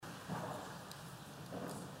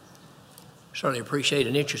Certainly appreciate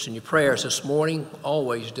an interest in your prayers this morning.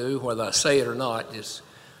 Always do, whether I say it or not.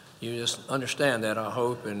 You just understand that, I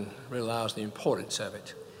hope, and realize the importance of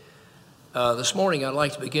it. This morning, I'd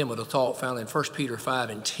like to begin with a thought found in 1 Peter 5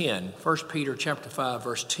 and 10. 1 Peter chapter 5,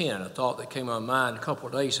 verse 10, a thought that came on my mind a couple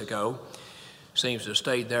of days ago. Seems to have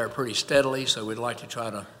stayed there pretty steadily, so we'd like to try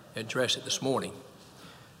to address it this morning.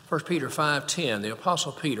 1 Peter 5:10, the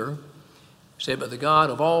Apostle Peter said, "But the God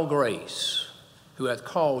of all grace, who hath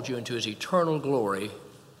called you into his eternal glory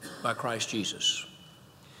by Christ Jesus."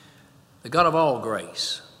 The God of all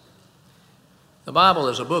grace. The Bible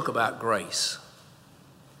is a book about grace.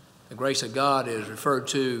 The grace of God is referred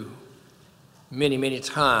to many, many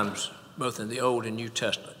times, both in the Old and New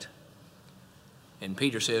Testament. And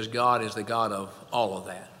Peter says God is the God of all of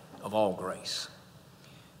that, of all grace.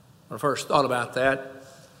 When I first thought about that,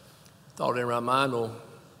 thought in my mind, well,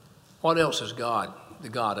 what else is God the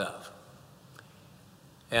God of?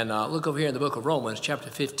 And look over here in the book of Romans, chapter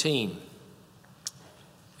 15.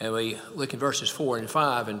 And we look in verses 4 and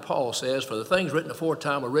 5, and Paul says, "For the things written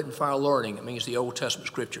aforetime were written for our learning." It means the Old Testament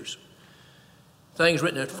scriptures. Things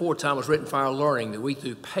written aforetime was written for our learning, that we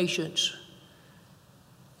through patience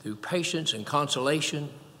and consolation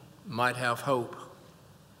might have hope.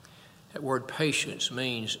 That word patience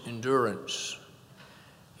means endurance.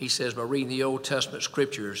 He says by reading the Old Testament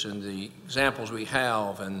scriptures and the examples we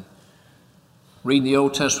have, and reading the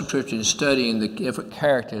Old Testament scriptures and studying the different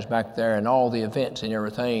characters back there and all the events and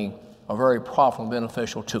everything are very profitable and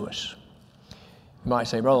beneficial to us. You might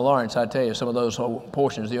say, "Brother Lawrence, I tell you, some of those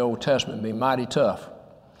portions of the Old Testament be mighty tough."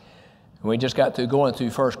 We just got through going through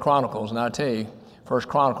 1 Chronicles, and I tell you, 1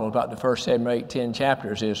 Chronicles, about the first 7, 8, 10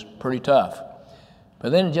 chapters is pretty tough.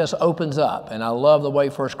 But then it just opens up, and I love the way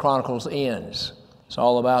 1 Chronicles ends. It's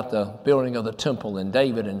all about the building of the temple and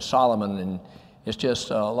David and Solomon, and it's just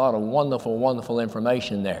a lot of wonderful, wonderful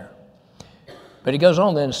information there. But he goes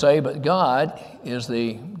on then to say, but God is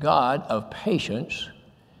the God of patience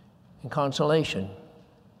and consolation.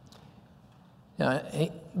 Now,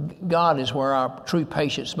 God is where our true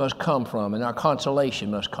patience must come from and our consolation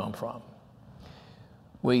must come from.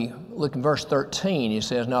 We look in verse 13, he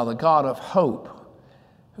says, "Now the God of hope,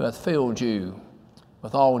 who hath filled you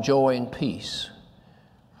with all joy and peace."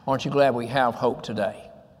 Aren't you glad we have hope today?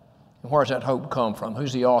 And where does that hope come from?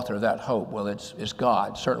 Who's the author of that hope? Well, it's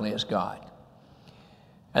God. Certainly it's God.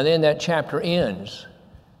 And then that chapter ends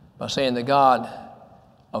by saying the God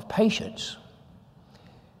of patience,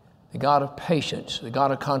 the God of patience, the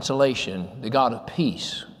God of consolation, the God of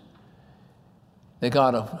peace, the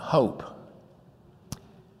God of hope.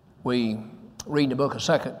 We read in the book of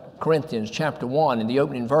 2 Corinthians chapter 1 in the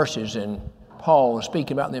opening verses, and Paul is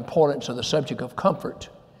speaking about the importance of the subject of comfort.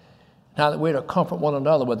 Now that we're to comfort one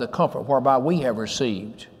another with the comfort whereby we have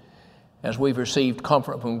received. As we've received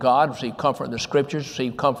comfort from God, received comfort in the Scriptures,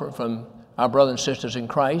 received comfort from our brothers and sisters in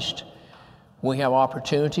Christ, we have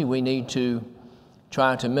opportunity. We need to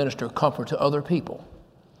try to minister comfort to other people.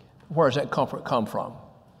 Where does that comfort come from?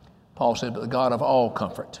 Paul said, but the God of all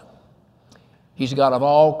comfort. He's the God of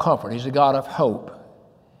all comfort. He's the God of hope.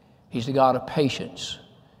 He's the God of patience.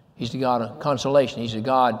 He's the God of consolation. He's the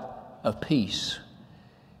God of peace.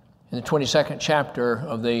 In the 22nd chapter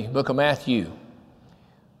of the book of Matthew,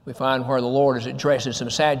 we find where the Lord is addressing some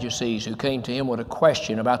Sadducees who came to him with a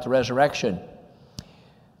question about the resurrection.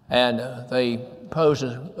 And they posed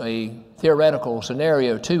a theoretical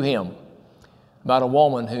scenario to him about a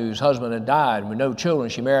woman whose husband had died with no children.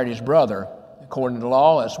 She married his brother. According to the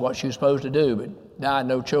law, that's what she was supposed to do, but died,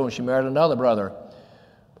 no children. She married another brother.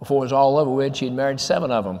 Before it was all over with, she'd married 7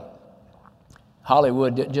 of them.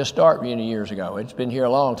 Hollywood didn't just start many years ago. It's been here a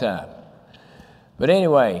long time. But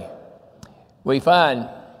anyway, we find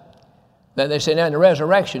that they say, now in the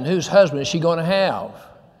resurrection, whose husband is she going to have?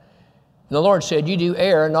 And the Lord said, you do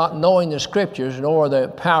err, not knowing the Scriptures nor the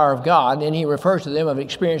power of God. And he refers to them of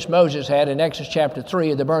experience Moses had in Exodus chapter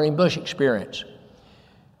 3 of the burning bush experience.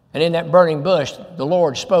 And in that burning bush, the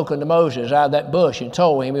Lord spoke unto Moses out of that bush and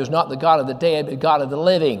told him he was not the God of the dead, but the God of the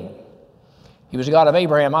living. He was the God of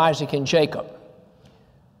Abraham, Isaac, and Jacob.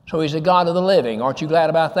 So he's the God of the living. Aren't you glad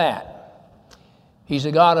about that? He's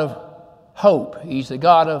the God of hope. He's the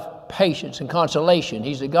God of patience and consolation.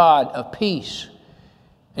 He's the God of peace.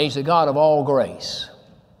 And he's the God of all grace.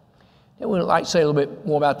 And we'd like to say a little bit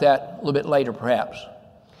more about that a little bit later, perhaps.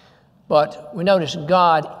 But we notice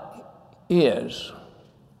God is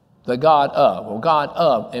the God of, or God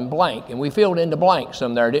of, and blank. And we filled in the blank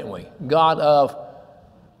some there, didn't we? God of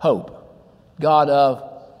hope. God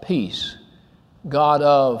of peace. God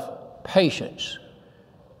of patience,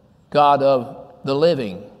 God of the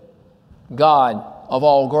living, God of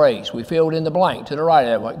all grace. We filled in the blank to the right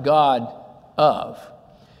of that, God of.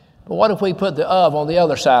 But what if we put the of on the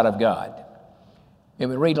other side of God? And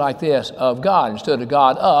we read like this, of God. Instead of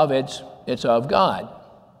God of, it's of God.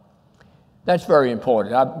 That's very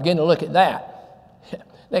important. I begin to look at that.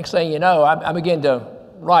 Next thing you know, I begin to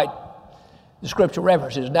write the scripture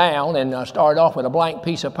references down, and I started off with a blank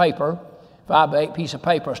piece of paper, 5x8 piece of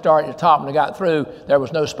paper. I started at the top, and I got through. There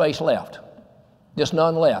was no space left. Just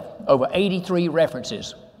none left. Over 83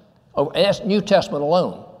 references. And that's New Testament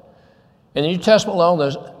alone. In the New Testament alone,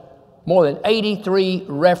 there's more than 83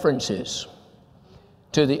 references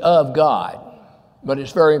to the of God. But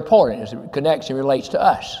it's very important as it connects and relates to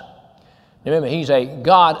us. Remember, he's a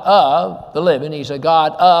God of the living. He's a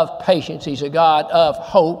God of patience. He's a God of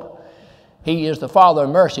hope. He is the Father of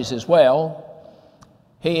mercies as well.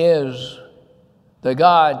 He is the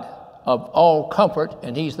God of all comfort,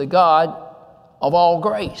 and he's the God of all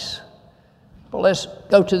grace. But let's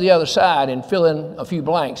go to the other side and fill in a few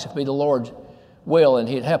blanks, if it be the Lord's will, and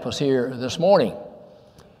he'd help us here this morning.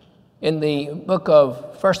 In the book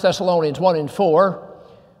of 1 Thessalonians 1 and 4,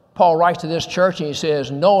 Paul writes to this church and he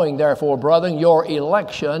says, knowing therefore, brethren, your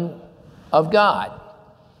election of God.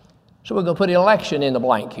 So we're going to put election in the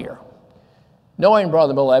blank here. Knowing,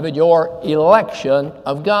 brother beloved, your election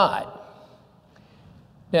of God.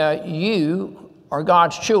 Now, you are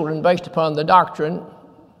God's children based upon the doctrine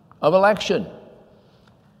of election.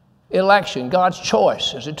 Election, God's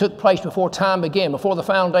choice, as it took place before time began, before the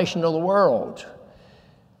foundation of the world.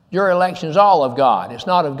 Your election is all of God. It's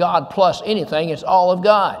not of God plus anything. It's all of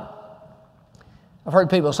God. I've heard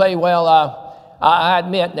people say, well, I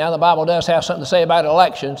admit now the Bible does have something to say about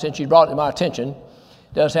election, since you brought it to my attention.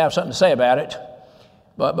 It does have something to say about it.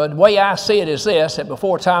 But the way I see it is this, that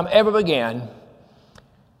before time ever began,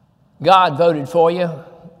 God voted for you,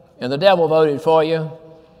 and the devil voted for you,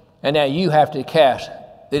 and now you have to cast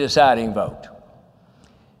the deciding vote.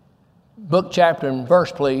 Book, chapter, and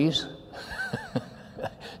verse, please.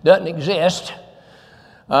 Doesn't exist.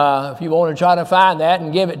 If you want to try to find that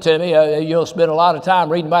and give it to me, you'll spend a lot of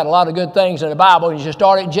time reading about a lot of good things in the Bible. And you just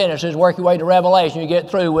start at Genesis, work your way to Revelation. You get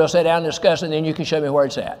through, we'll sit down and discuss it, and then you can show me where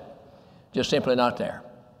it's at. Just simply not there.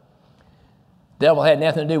 The devil had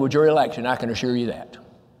nothing to do with your election, I can assure you that.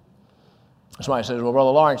 Somebody says, well, Brother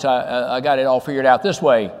Lawrence, I got it all figured out this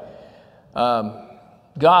way.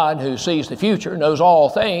 God, who sees the future, knows all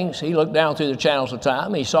things. He looked down through the channels of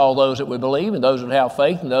time. He saw those that would believe, and those that have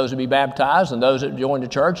faith, and those that be baptized, and those that join the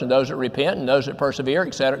church, and those that repent, and those that persevere,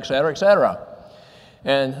 et cetera, et cetera, et cetera.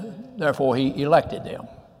 And therefore, he elected them.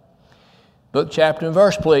 Book, chapter, and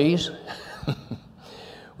verse, please.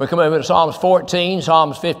 We come over to Psalms 14,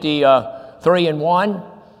 Psalms 53 and 1,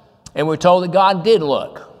 and we're told that God did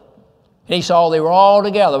look. And he saw they were all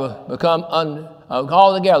together become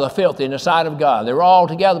altogether filthy in the sight of God. They were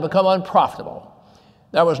altogether become unprofitable.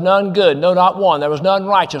 There was none good, no, not one. There was none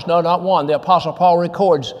righteous, no, not one. The Apostle Paul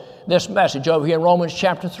records this message over here in Romans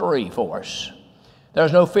chapter 3 for us.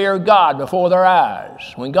 There's no fear of God before their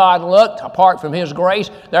eyes. When God looked, apart from his grace,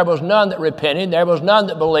 there was none that repented. There was none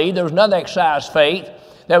that believed. There was none that exercised faith.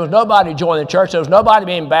 There was nobody joining the church. There was nobody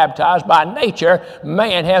being baptized. By nature,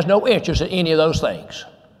 man has no interest in any of those things.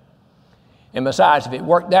 And besides, if it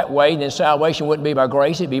worked that way, then salvation wouldn't be by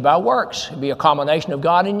grace, it'd be by works. It'd be a combination of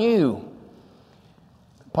God and you.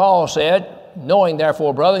 Paul said, knowing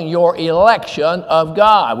therefore, brethren, your election of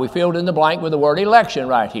God. We filled in the blank with the word election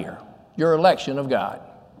right here. Your election of God.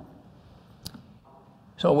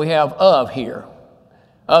 So we have of here.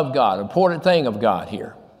 Of God. An important thing of God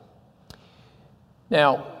here.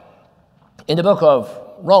 Now, in the book of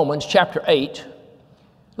Romans, chapter 8,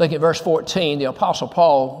 look at verse 14, the Apostle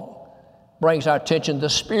Paul brings our attention to the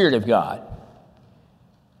Spirit of God.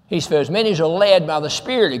 He says, as many as are led by the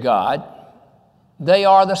Spirit of God, they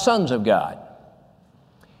are the sons of God.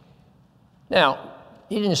 Now,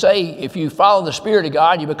 he didn't say if you follow the Spirit of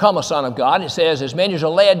God, you become a son of God. It says, as many as are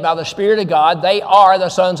led by the Spirit of God, they are the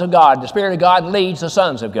sons of God. The Spirit of God leads the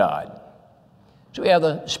sons of God. So we have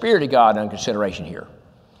the Spirit of God under consideration here.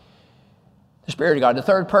 The Spirit of God, the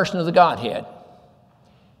third person of the Godhead.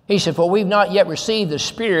 He said, for we've not yet received the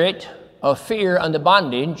spirit of fear unto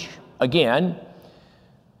bondage again,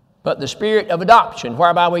 but the spirit of adoption,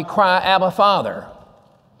 whereby we cry, Abba, Father.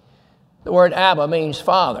 The word Abba means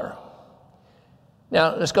Father.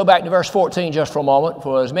 Now, let's go back to verse 14 just for a moment.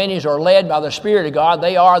 For as many as are led by the Spirit of God,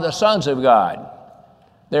 they are the sons of God.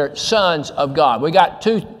 They're sons of God. We got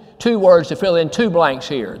two words to fill in two blanks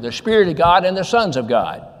here. The Spirit of God and the sons of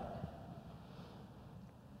God.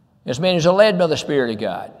 As many as are led by the Spirit of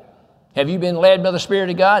God. Have you been led by the Spirit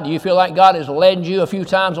of God? Do you feel like God has led you a few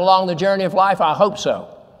times along the journey of life? I hope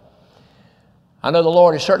so. I know the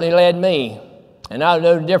Lord has certainly led me And I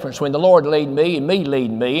know the difference when the Lord leading me and me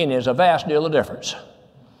leading me, and there's a vast deal of difference.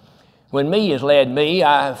 When me has led me,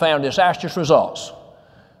 I have found disastrous results.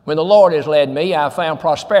 When the Lord has led me, I have found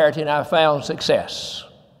prosperity and I have found success.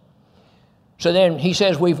 So then he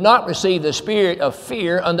says, we've not received the spirit of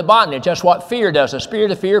fear unto bondage. That's what fear does. The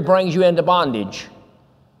spirit of fear brings you into bondage.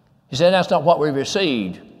 He said, that's not what we've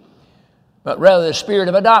received, but rather the spirit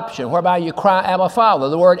of adoption, whereby you cry, Abba, Father.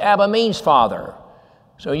 The word Abba means Father.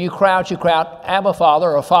 So you cry out, Abba,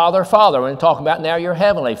 Father, or Father, Father. We're talking about now your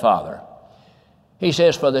heavenly Father. He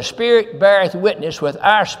says, for the Spirit beareth witness with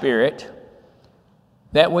our spirit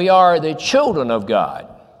that we are the children of God.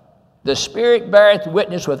 The Spirit beareth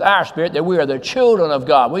witness with our spirit that we are the children of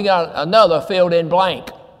God. We got another filled in blank.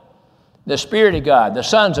 The Spirit of God, the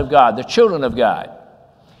sons of God, the children of God.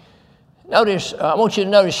 Notice, I want you to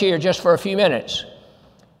notice here just for a few minutes,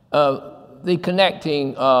 the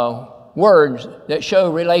connecting words that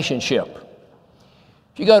show relationship.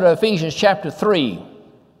 If you go to Ephesians chapter 3,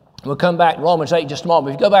 we'll come back to Romans 8 in just a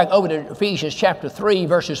moment. If you go back over to Ephesians chapter 3,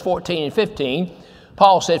 verses 14 and 15,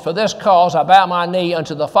 Paul said, for this cause I bow my knee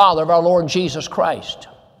unto the Father of our Lord Jesus Christ.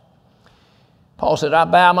 Paul said, I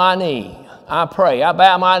bow my knee. I pray. I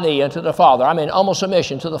bow my knee unto the Father. I'm in humble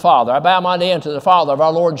submission to the Father. I bow my knee unto the Father of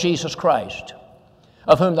our Lord Jesus Christ,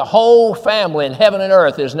 of whom the whole family in heaven and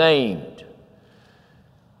earth is named.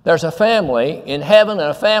 There's a family in heaven and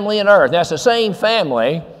a family in earth. That's the same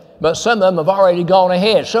family, but some of them have already gone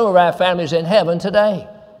ahead. Some of our families in heaven today.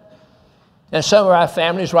 And some of our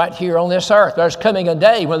families right here on this earth. There's coming a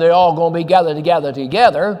day when they're all going to be gathered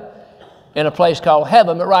together in a place called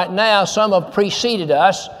heaven. But right now, some have preceded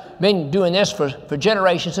us, been doing this for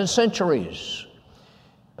generations and centuries.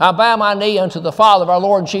 I bow my knee unto the Father of our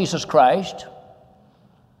Lord Jesus Christ,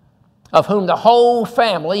 of whom the whole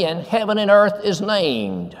family in heaven and earth is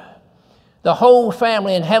named. The whole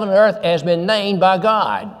family in heaven and earth has been named by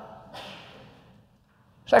God.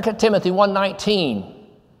 2 Timothy 1:19,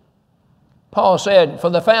 Paul said, for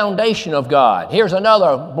the foundation of God. Here's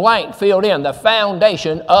another blank filled in, the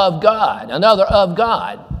foundation of God, another of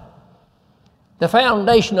God. The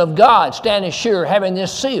foundation of God standeth sure, having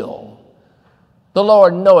this seal. The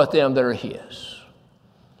Lord knoweth them that are his.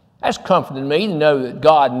 That's comforting me to know that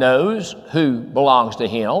God knows who belongs to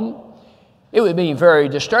him. It would be very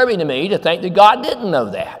disturbing to me to think that God didn't know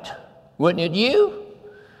that. Wouldn't it you?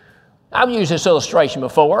 I've used this illustration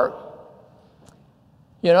before.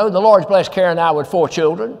 You know, the Lord's blessed Karen and I with 4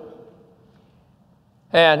 children.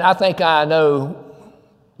 And I think I know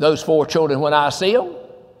those 4 children when I see them,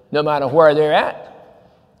 no matter where they're at.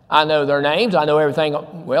 I know their names. I know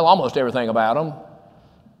everything, well, almost everything about them.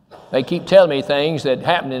 They keep telling me things that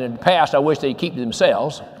happened in the past I wish they'd keep to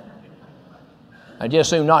themselves. I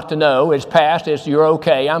just assume not to know. It's past. You're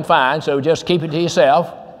okay. I'm fine. So just keep it to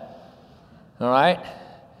yourself. All right?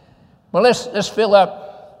 Well, let's fill up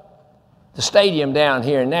the stadium down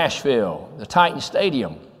here in Nashville, the Titan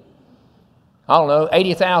Stadium. I don't know,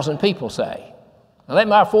 80,000 people say. And let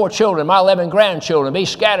my 4 children, my 11 grandchildren be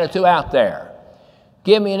scattered throughout there.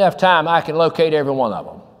 Give me enough time, I can locate every one of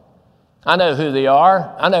them. I know who they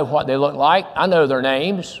are. I know what they look like. I know their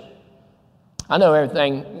names. I know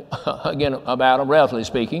everything, again, about them, relatively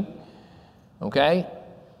speaking. Okay?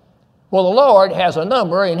 Well, the Lord has a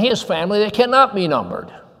number in his family that cannot be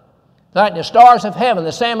numbered. Like the stars of heaven,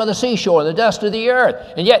 the sand of the seashore, the dust of the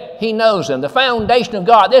earth. And yet he knows them. The foundation of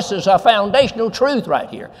God, this is a foundational truth right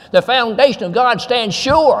here. The foundation of God stands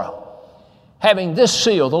sure, having this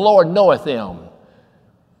seal, the Lord knoweth them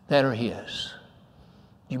that are his.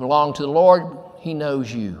 You belong to the Lord, he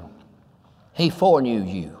knows you. He foreknew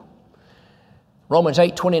you. Romans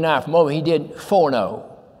 8:29, from over, he did foreknow.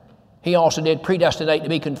 He also did predestinate to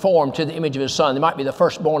be conformed to the image of his Son. They might be the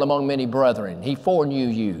firstborn among many brethren. He foreknew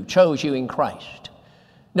you, chose you in Christ,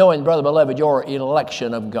 knowing, brother beloved, your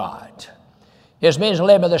election of God. As men are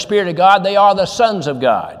led by the Spirit of God, they are the sons of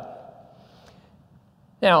God.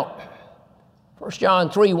 Now, 1 John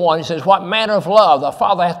 3:1, he says, what manner of love the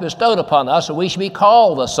Father hath bestowed upon us, so we should be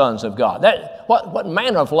called the sons of God. What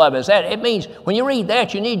manner of love is that? It means when you read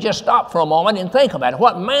that, you need to just stop for a moment and think about it.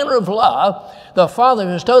 What manner of love the Father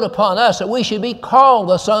bestowed upon us, that we should be called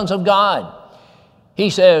the sons of God. He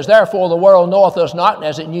says, therefore the world knoweth us not,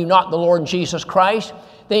 as it knew not the Lord Jesus Christ.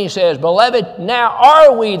 Then he says, beloved, now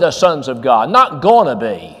are we the sons of God. Not going to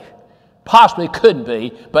be, possibly could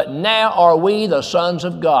be, but now are we the sons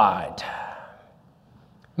of God.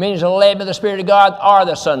 Means the led by the Spirit of God are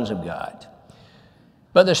the sons of God.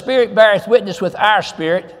 But the Spirit beareth witness with our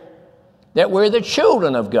spirit that we're the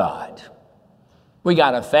children of God. We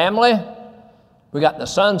got a family. We got the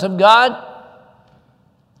sons of God.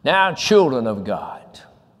 Now children of God.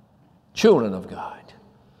 Children of God.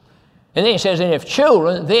 And then he says, and if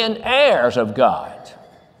children, then heirs of God.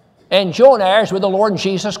 And joint heirs with the Lord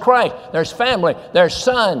Jesus Christ. There's family, there's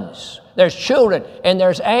sons, there's children, and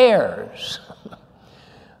there's heirs.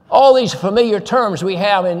 All these familiar terms we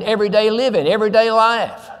have in everyday living, everyday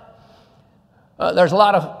life. There's a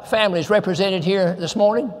lot of families represented here this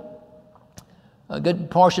morning. A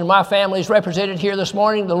good portion of my family is represented here this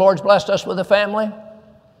morning. The Lord's blessed us with a family.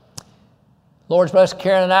 The Lord's blessed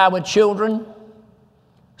Karen and I with children,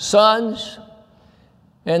 sons,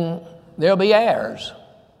 and there'll be heirs.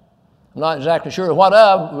 I'm not exactly sure what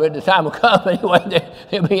of, but the time will come anyway,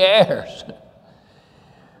 there'll be heirs.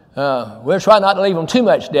 We'll try not to leave them too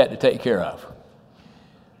much debt to take care of.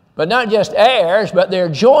 But not just heirs, but they're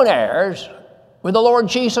joint heirs with the Lord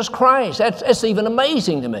Jesus Christ. That's even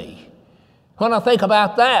amazing to me. When I think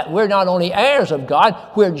about that, we're not only heirs of God,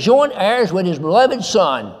 we're joint heirs with His beloved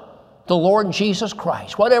Son, the Lord Jesus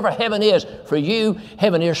Christ. Whatever heaven is for you,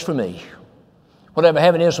 heaven is for me. Whatever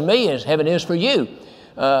heaven is for me, heaven is for you.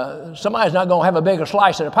 Somebody's not going to have a bigger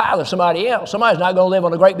slice of the pie than somebody else. Somebody's not going to live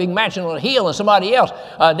on a great big mansion on a hill than somebody else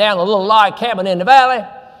down a little log cabin in the valley.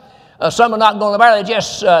 Some are not going to barely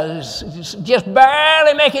just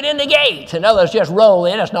barely make it in the gate, and others just roll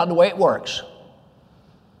in. That's not the way it works.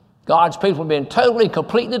 God's people have been totally,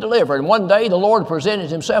 completely delivered. And one day the Lord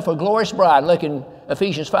presented Himself a glorious bride. Look in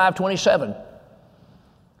Ephesians 5:27.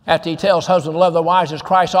 After He tells husbands to love their wives as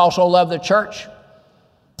Christ also loved the church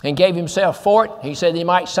and gave Himself for it, He said He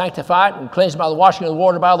might sanctify it and cleanse it by the washing of the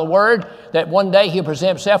water by the word, that one day He'll present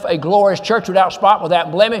Himself a glorious church without spot,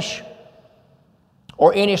 without blemish,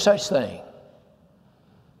 or any such thing.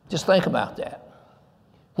 Just think about that.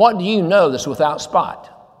 What do you know that's without spot?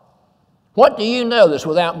 What do you know that's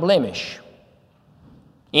without blemish?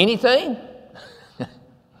 Anything?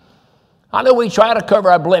 I know we try to cover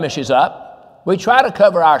our blemishes up. We try to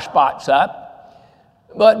cover our spots up.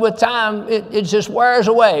 But with time, it just wears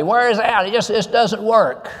away, wears out. It just doesn't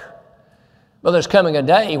work. But there's coming a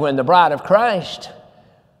day when the bride of Christ,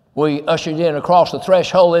 we ushered in across the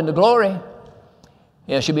threshold into glory.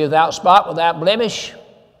 She'll be without spot, without blemish.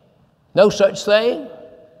 No such thing.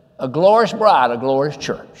 A glorious bride, a glorious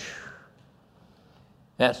church.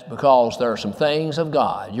 That's because there are some things of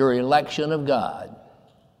God, your election of God,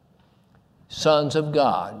 sons of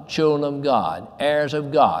God, children of God, heirs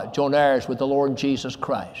of God, joint heirs with the Lord Jesus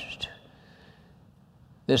Christ.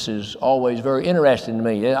 This is always very interesting to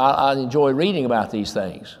me. I enjoy reading about these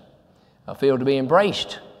things. I feel to be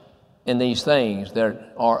embraced in these things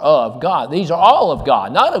that are of God. These are all of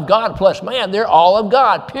God, not of God plus man. They're all of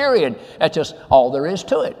God, period. That's just all there is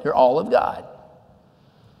to it. They're all of God.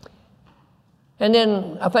 And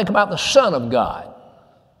then I think about the Son of God.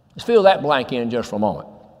 Let's fill that blank in just for a moment.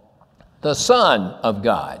 The Son of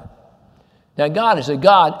God. Now, God is a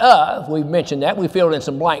God of, we've mentioned that. We filled in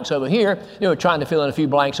some blanks over here. We're trying to fill in a few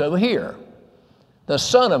blanks over here. The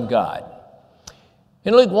Son of God.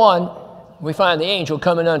 In Luke 1, we find the angel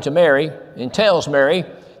coming unto Mary and tells Mary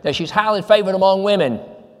that she's highly favored among women.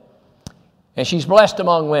 And she's blessed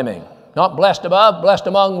among women. Not blessed above, blessed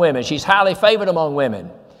among women. She's highly favored among women.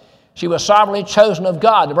 She was sovereignly chosen of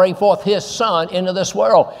God to bring forth His Son into this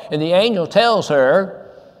world. And the angel tells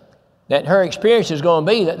her that her experience is going to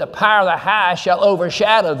be that the power of the highest shall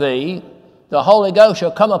overshadow thee. The Holy Ghost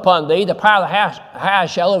shall come upon thee. The power of the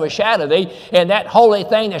highest shall overshadow thee. And that holy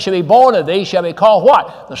thing that shall be born of thee shall be called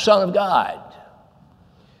what? The Son of God.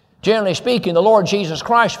 Generally speaking, the Lord Jesus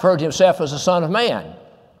Christ referred to Himself as the Son of Man.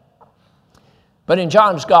 But in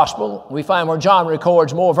John's Gospel, we find where John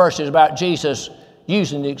records more verses about Jesus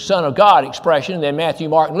using the Son of God expression than Matthew,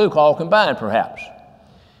 Mark, and Luke all combined, perhaps.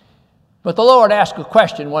 But the Lord asked a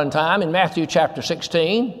question one time in Matthew chapter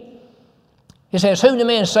 16. He says, who do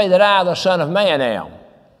men say that I, the Son of Man, am?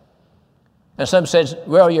 And some says,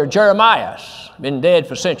 well, you're Jeremiah, been dead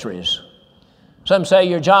for centuries. Some say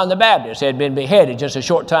you're John the Baptist, had been beheaded just a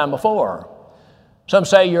short time before. Some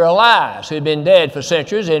say you're Elias, who had been dead for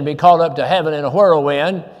centuries and been caught up to heaven in a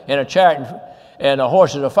whirlwind, in a chariot and a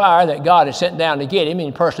horses of fire that God had sent down to get him, and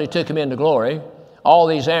He personally took him into glory. All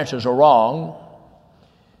these answers are wrong.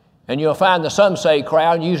 And you'll find the some say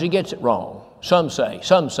crowd usually gets it wrong. Some say,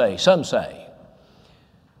 some say, some say.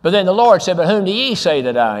 But then the Lord said, but whom do ye say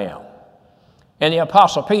that I am? And the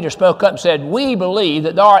Apostle Peter spoke up and said, we believe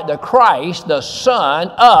that thou art the Christ, the Son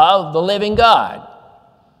of the living God.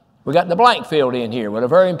 We got the blank filled in here with a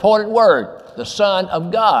very important word, the Son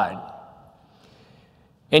of God.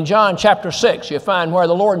 In John chapter 6, you find where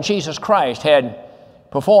the Lord Jesus Christ had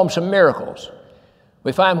performed some miracles.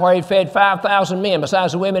 We find where He fed 5,000 men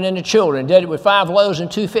besides the women and the children, did it with 5 loaves and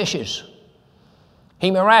 2 fishes. He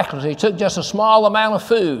miraculously took just a small amount of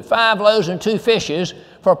food, 5 loaves and 2 fishes,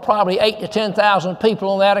 for probably 8,000 to 10,000 people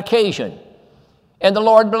on that occasion. And the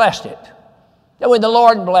Lord blessed it. And when the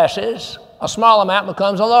Lord blesses, a small amount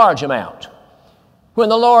becomes a large amount. When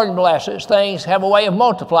the Lord blesses, things have a way of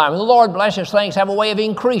multiplying. When the Lord blesses, things have a way of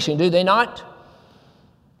increasing, do they not?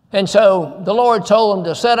 And so the Lord told them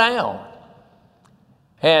to sit down.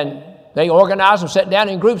 And they organized them, sat down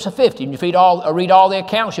in groups of 50. And if you read all the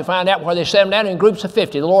accounts, you find out where they sat them down in groups of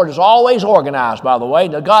 50. The Lord is always organized, by the way.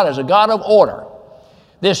 God is a God of order.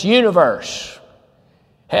 This universe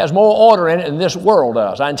has more order in it than this world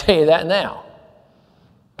does. I can tell you that now.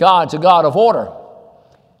 God's a God of order.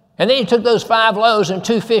 And then he took those 5 loaves and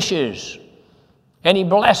 2 fishes, and he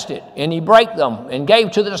blessed it, and he broke them, and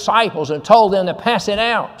gave to the disciples, and told them to pass it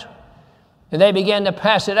out. And they began to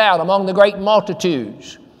pass it out among the great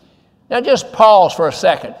multitudes. Now just pause for a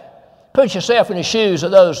second. Put yourself in the shoes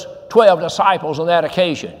of those 12 disciples on that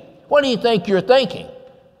occasion. What do you think you're thinking?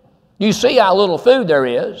 You see how little food there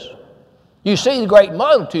is. You see the great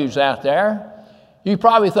multitudes out there. You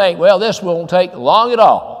probably think, well, this won't take long at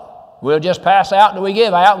all. We'll just pass out till we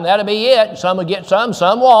give out, and that'll be it. Some will get some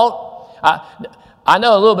won't. I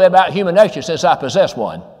know a little bit about human nature since I possess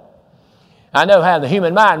one. I know how the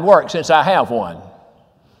human mind works since I have one.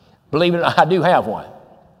 Believe it or not, I do have one.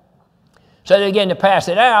 So they begin to pass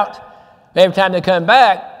it out. Every time they come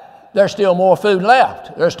back, there's still more food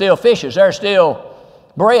left. There's still fishes. There's still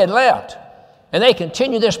bread left. And they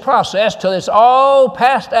continue this process till it's all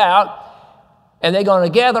passed out. And they're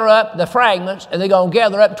going to gather up the fragments, and they're going to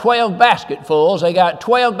gather up 12 basketfuls. They got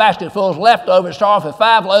 12 basketfuls left over to start off with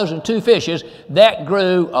 5 loaves and 2 fishes. That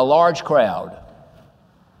grew a large crowd.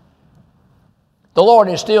 The Lord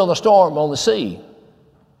is still the storm on the sea.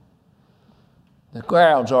 The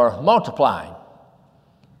crowds are multiplying.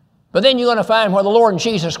 But then you're going to find where the Lord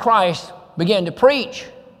Jesus Christ began to preach.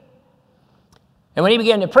 And when he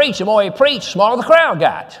began to preach, the more he preached, the smaller the crowd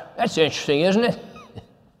got. That's interesting, isn't it?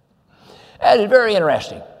 That is very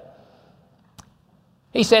interesting.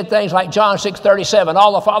 He said things like John 6:37,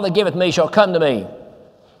 all the Father giveth me shall come to me.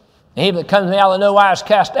 And he that comes to me I will in no wise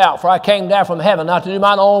cast out, for I came down from heaven not to do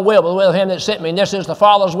mine own will, but the will of him that sent me. And this is the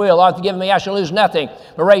Father's will. Thou hast given me, I shall lose nothing,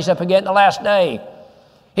 but raise up again the last day.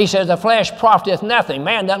 He says, the flesh profiteth nothing.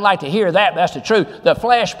 Man doesn't like to hear that, but that's the truth. The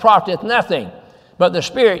flesh profiteth nothing, but the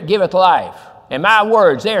Spirit giveth life. And my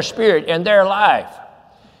words, their spirit and their life.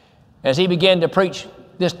 As he began to preach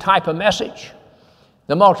this type of message,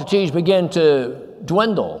 the multitudes began to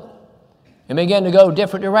dwindle and began to go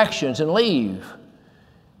different directions and leave.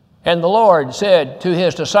 And the Lord said to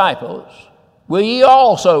his disciples, will ye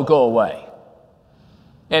also go away?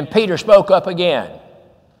 And Peter spoke up again.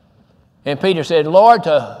 And Peter said, Lord,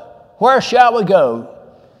 to where shall we go?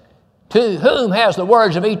 To whom has the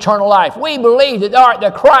words of eternal life? We believe that thou art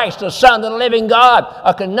the Christ, the Son of the living God.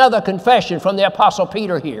 Another confession from the Apostle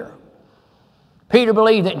Peter here. Peter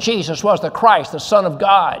believed that Jesus was the Christ, the Son of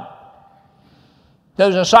God.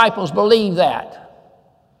 Those disciples believed that.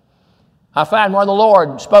 I find where the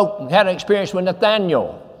Lord spoke and had an experience with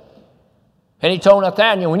Nathanael. And he told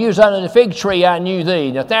Nathanael, when you was under the fig tree, I knew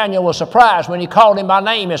thee. Nathanael was surprised when he called him by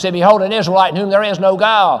name and said, behold, an Israelite in whom there is no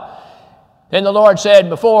guile. Then the Lord said,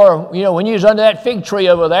 before, when you was under that fig tree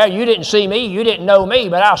over there, you didn't see me, you didn't know me,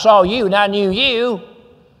 but I saw you and I knew you.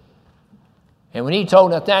 And when he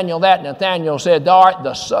told Nathanael that, Nathanael said, thou art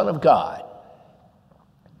the Son of God.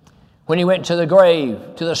 When he went to the grave,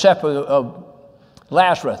 to the sepulchre of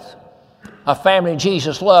Lazarus, a family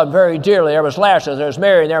Jesus loved very dearly, there was Lazarus, there was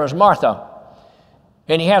Mary, and there was Martha.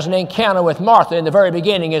 And he has an encounter with Martha in the very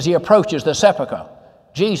beginning as he approaches the sepulchre.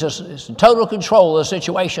 Jesus is in total control of the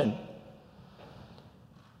situation.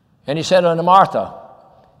 And he said unto Martha,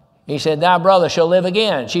 he said, thy brother shall live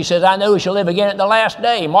again. She says, I know he shall live again at the last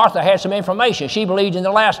day. Martha had some information. She believed in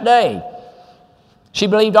the last day. She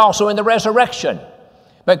believed also in the resurrection.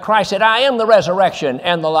 But Christ said, I am the resurrection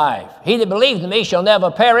and the life. He that believeth in me shall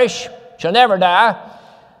never perish, shall never die.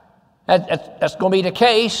 That's going to be the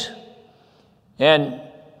case. And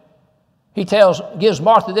he gives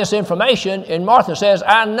Martha this information, and Martha says,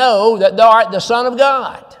 I know that thou art the Son of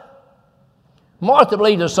God. Martha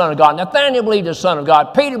believed he was the Son of God. Nathanael believed he was the Son of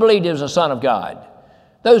God. Peter believed he was the Son of God.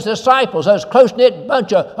 Those disciples, those close-knit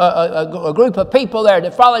bunch of, a group of people there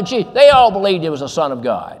that followed Jesus, they all believed he was the Son of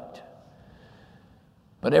God.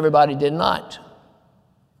 But everybody did not.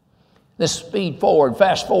 Let's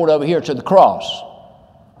fast forward over here to the cross.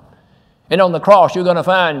 And on the cross, you're going to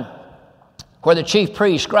find where the chief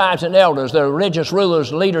priests, scribes, and elders, the religious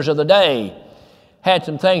rulers, leaders of the day, had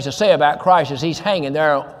some things to say about Christ as he's hanging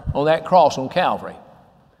there on that cross on Calvary.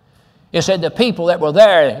 It said the people that were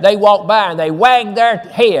there, they walked by and they wagged their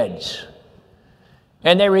heads.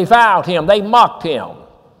 And they reviled him. They mocked him.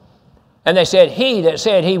 And they said, he that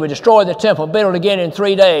said he would destroy the temple and build it again in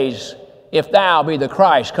 3 days, if thou be the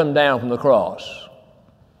Christ, come down from the cross.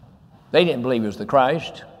 They didn't believe he was the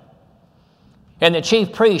Christ. And the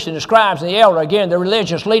chief priests and the scribes and the elder, again, the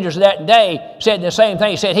religious leaders of that day, said the same thing.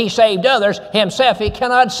 He said, he saved others. Himself he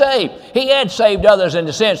cannot save. He had saved others in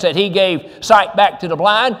the sense that he gave sight back to the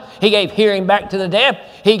blind. He gave hearing back to the deaf.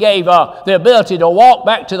 He gave the ability to walk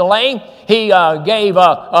back to the lame. He gave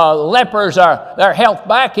lepers their health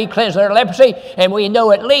back. He cleansed their leprosy. And we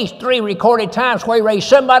know at least 3 recorded times where he raised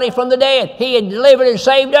somebody from the dead. He had delivered and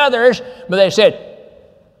saved others. But they said,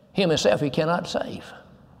 him himself he cannot save.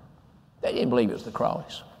 They didn't believe it was the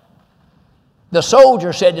cross. The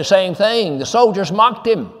soldiers said the same thing. The soldiers mocked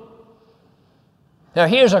him. Now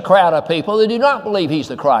here's a crowd of people that do not believe he's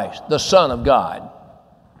the Christ, the Son of God.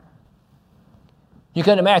 You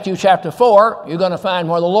come to Matthew chapter 4, you're going to find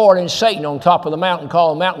where the Lord and Satan on top of the mountain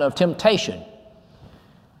called the mountain of temptation.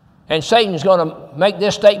 And Satan's going to make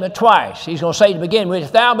this statement twice. He's going to say to begin with,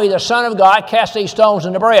 if thou be the Son of God, cast these stones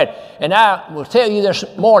into bread. And I will tell you this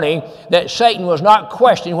morning that Satan was not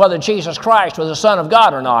questioning whether Jesus Christ was the Son of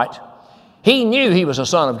God or not. He knew he was the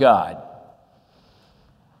Son of God.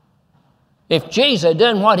 If Jesus had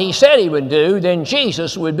done what he said he would do, then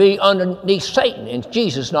Jesus would be underneath Satan, and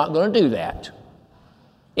Jesus is not going to do that.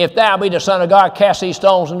 If thou be the Son of God, cast these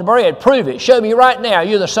stones into bread. Prove it. Show me right now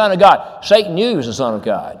you're the Son of God. Satan knew he was the Son of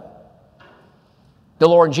God. The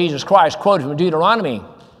Lord Jesus Christ quoted from Deuteronomy,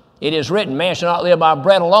 it is written, man shall not live by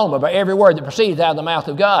bread alone, but by every word that proceeds out of the mouth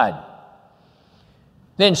of God.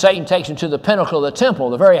 Then Satan takes him to the pinnacle of the temple,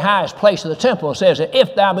 the very highest place of the temple, and says,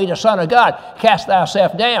 if thou be the Son of God, cast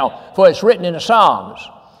thyself down, for it's written in the Psalms,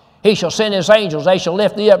 he shall send his angels, they shall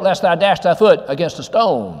lift thee up, lest thou dash thy foot against a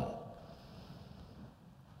stone.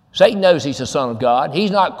 Satan knows he's the Son of God. He's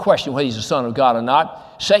not questioning whether he's the Son of God or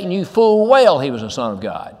not. Satan knew full well he was the Son of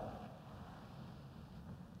God.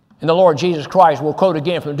 And the Lord Jesus Christ will quote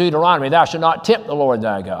again from Deuteronomy, thou shalt not tempt the Lord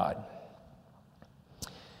thy God.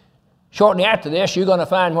 Shortly after this, you're going to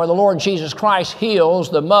find where the Lord Jesus Christ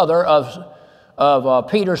heals the mother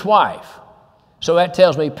of Peter's wife. So that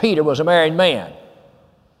tells me Peter was a married man.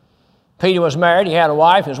 Peter was married, he had a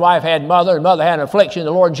wife, his wife had mother, and mother had an affliction,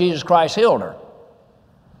 the Lord Jesus Christ healed her.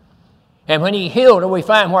 And when he healed her, we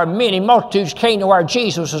find where many multitudes came to where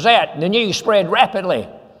Jesus was at, and the news spread rapidly.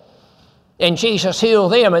 And Jesus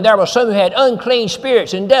healed them, and there were some who had unclean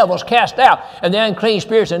spirits and devils cast out. And the unclean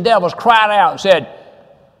spirits and devils cried out and said,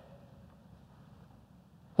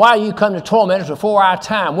 why do you come to torment us before our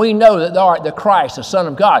time? We know that thou art the Christ, the Son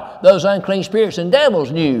of God. Those unclean spirits and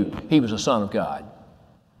devils knew he was the Son of God.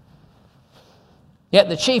 Yet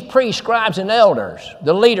the chief priests, scribes, and elders,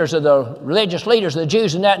 the leaders of the religious leaders of the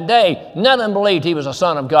Jews in that day, none of them believed he was the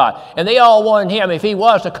Son of God. And they all wanted him, if he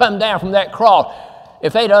was to come down from that cross.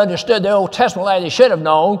 If they'd understood the Old Testament like they should have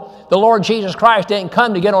known, the Lord Jesus Christ didn't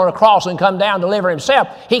come to get on a cross and come down and deliver himself.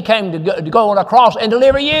 He came to go on a cross and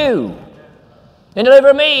deliver you. And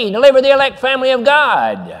deliver me, and deliver the elect family of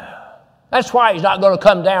God. That's why he's not going to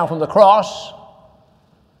come down from the cross.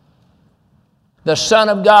 The Son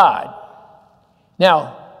of God.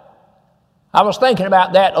 Now, I was thinking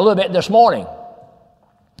about that a little bit this morning.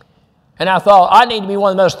 And I thought, I need to be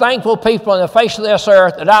one of the most thankful people on the face of this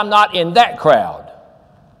earth that I'm not in that crowd.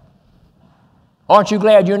 Aren't you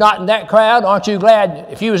glad you're not in that crowd? Aren't you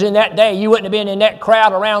glad if you was in that day, you wouldn't have been in that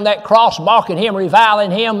crowd around that cross, mocking him,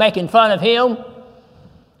 reviling him, making fun of him,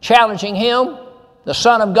 challenging him, the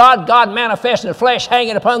Son of God, God manifest in the flesh,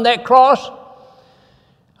 hanging upon that cross?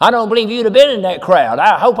 I don't believe you'd have been in that crowd.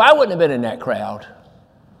 I hope I wouldn't have been in that crowd.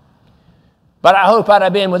 But I hope I'd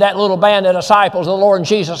have been with that little band of disciples of the Lord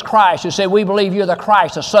Jesus Christ who said, we believe you're the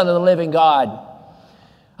Christ, the Son of the living God.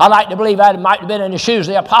 I like to believe I might have been in the shoes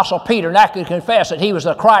of the Apostle Peter, and I could confess that he was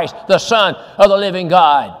the Christ, the Son of the living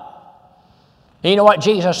God. And you know what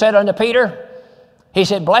Jesus said unto Peter? He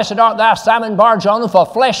said, blessed art thou, Simon Bar-Jonah, for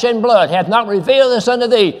flesh and blood hath not revealed this unto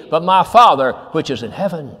thee, but my Father which is in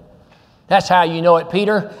heaven. That's how you know it,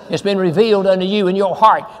 Peter. It's been revealed unto you in your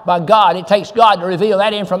heart by God. It takes God to reveal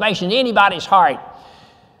that information in anybody's heart.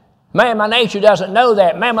 Man by nature doesn't know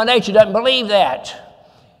that. Man by nature doesn't believe that.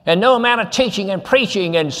 And no amount of teaching and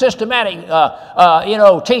preaching and systematic,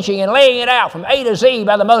 teaching and laying it out from A to Z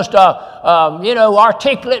by the most,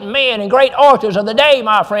 articulate men and great authors of the day,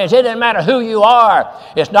 my friends. It doesn't matter who you are.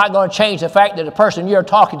 It's not going to change the fact that the person you're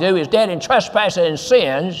talking to is dead in trespasses and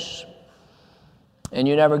sins, and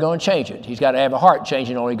you're never going to change it. He's got to have a heart change,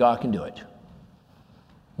 and only God can do it.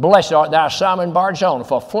 Blessed art thou, Simon Bar-Jonah,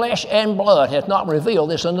 for flesh and blood hath not revealed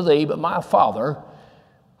this unto thee, but my Father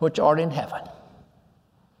which art in heaven.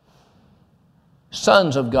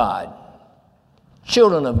 Sons of God,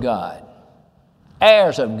 children of God,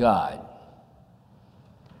 heirs of God,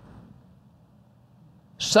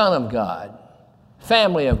 Son of God,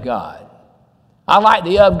 family of God. I like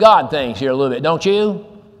the of God things here a little bit, don't you?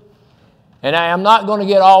 And I am not going to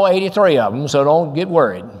get all 83 of them, so don't get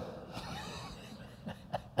worried.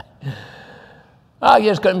 I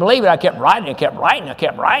just couldn't believe it. I kept writing.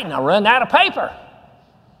 I ran out of paper.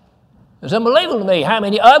 It's unbelievable to me how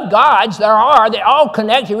many of gods there are that all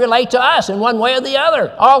connect and relate to us in one way or the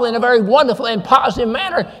other, all in a very wonderful and positive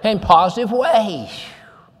manner and positive way.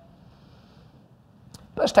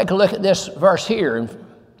 Let's take a look at this verse here and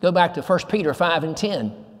go back to 1 Peter 5 and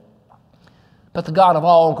 10. But the God of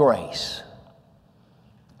all grace,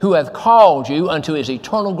 who hath called you unto his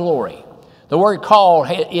eternal glory. The word call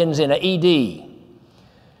ends in an ed.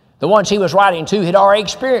 The ones he was writing to had already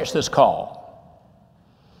experienced this call.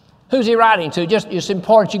 Who's he writing to? Just it's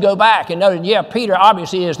important you go back and note, yeah, Peter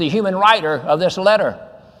obviously is the human writer of this letter.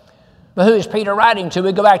 But who is Peter writing to?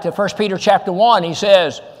 We go back to 1 Peter chapter 1. He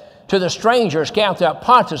says, to the strangers count throughout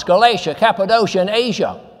Pontus, Galatia, Cappadocia, and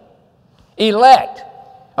Asia, elect,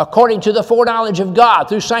 according to the foreknowledge of God,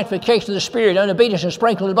 through sanctification of the Spirit, unto obedience and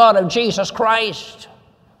sprinkling of the blood of Jesus Christ.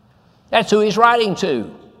 That's who he's writing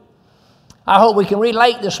to. I hope we can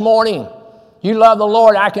relate this morning. You love the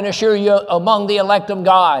Lord, I can assure you, among the elect of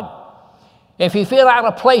God. If you feel out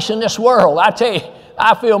of place in this world, I tell you,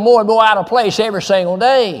 I feel more and more out of place every single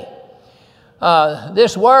day.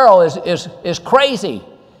 This world is crazy.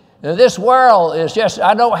 This world is just,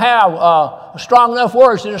 I don't have strong enough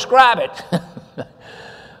words to describe it.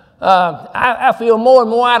 I feel more and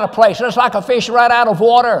more out of place. It's like a fish right out of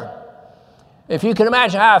water. If you can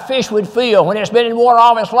imagine how a fish would feel when it's been in water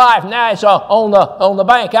all its life, now it's on the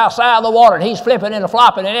bank outside of the water, and he's flipping and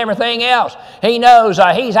flopping and everything else. He knows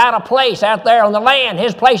he's out of place out there on the land.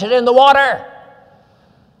 His place is in the water.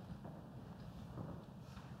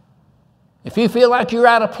 If you feel like you're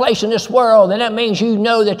out of place in this world, then that means you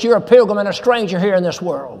know that you're a pilgrim and a stranger here in this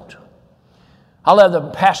world. I love the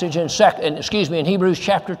passage in Hebrews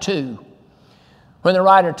chapter 2, when the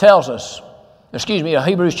writer tells us,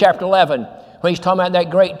 Hebrews chapter 11, when he's talking about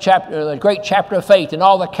that great chapter of faith and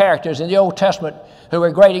all the characters in the Old Testament who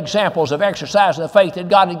were great examples of exercising the faith that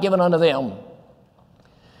God had given unto them.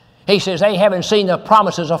 He says they haven't seen the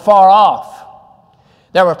promises afar off.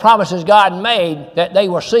 There were promises God made that they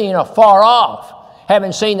were seeing afar off.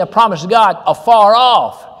 Haven't seen the promise of God afar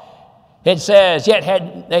off. It says,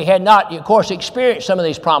 yet they had not, of course, experienced some of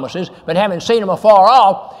these promises, but having seen them afar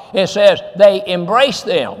off, it says they embraced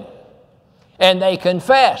them. And they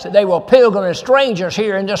confessed that they were pilgrims and strangers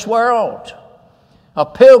here in this world. A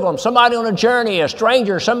pilgrim, somebody on a journey, a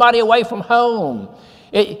stranger, somebody away from home.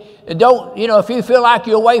 If you feel like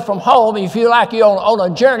you're away from home, if you feel like you're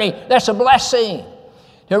on a journey, that's a blessing.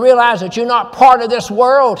 To realize that you're not part of this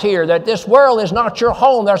world here, that this world is not your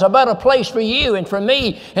home. There's a better place for you and for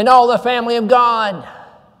me and all the family of God.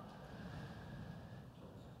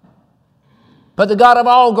 But the God of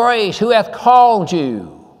all grace, who hath called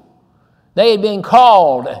you. They had been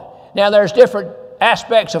called. Now there's different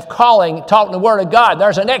aspects of calling, talking the Word of God.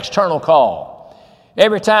 There's an external call.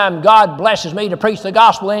 Every time God blesses me to preach the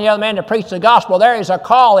gospel, any other man to preach the gospel, there is a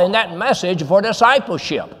call in that message for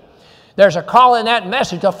discipleship. There's a call in that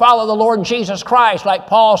message to follow the Lord Jesus Christ, like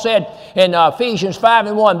Paul said in Ephesians 5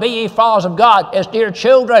 and 1, be ye followers of God as dear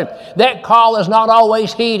children. That call is not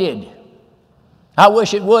always heeded. I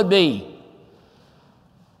wish it would be.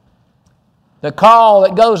 The call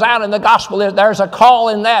that goes out in the gospel, there's a call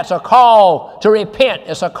in that. It's a call to repent.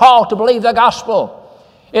 It's a call to believe the gospel.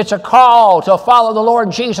 It's a call to follow the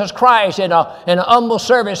Lord Jesus Christ in an humble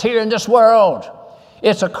service here in this world.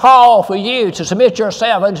 It's a call for you to submit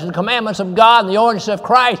yourself unto the commandments of God and the ordinance of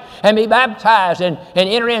Christ and be baptized and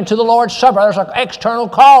enter into the Lord's Supper. There's an external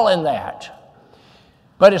call in that.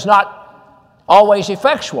 But it's not always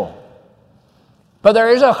effectual. But there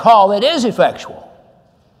is a call that is effectual.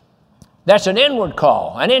 That's an inward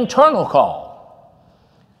call, an internal call.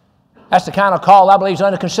 That's the kind of call I believe is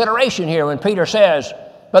under consideration here when Peter says,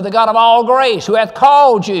 but the God of all grace, who hath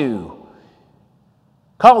called you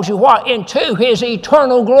what? Into his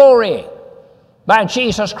eternal glory by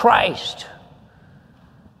Jesus Christ.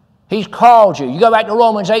 He's called you. You go back to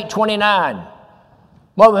Romans 8:29.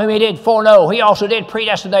 What whom he did foreknow, he also did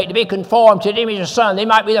predestinate to be conformed to the image of his Son. They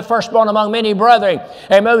might be the firstborn among many brethren.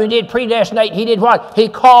 And whom he did predestinate, he did what? He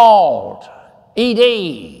called.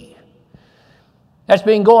 E.D. That's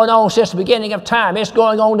been going on since the beginning of time. It's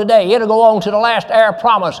going on today. It'll go on to the last heir of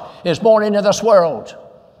promise is born into this world.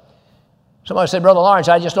 Somebody said, Brother Lawrence,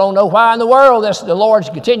 I just don't know why in the world the Lord's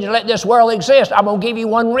continuing to let this world exist. I'm going to give you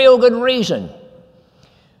one real good reason.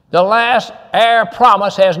 The last heir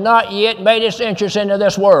promise has not yet made its entrance into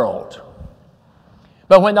this world.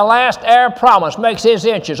 But when the last heir promise makes his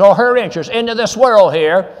entrance or her entrance into this world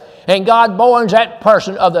here, and God borns that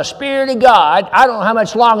person of the Spirit of God, I don't know how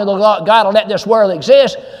much longer God will let this world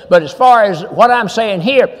exist, but as far as what I'm saying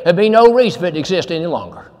here, there'll be no reason for it to exist any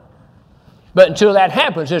longer. But until that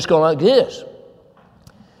happens, it's going to exist.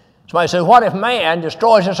 Somebody says, what if man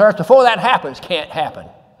destroys this earth before that happens? Can't happen.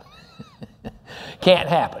 Can't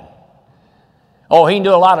happen. Oh, he can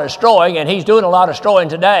do a lot of destroying, and he's doing a lot of destroying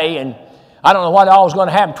today, and I don't know what all is going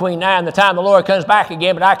to happen between now and the time the Lord comes back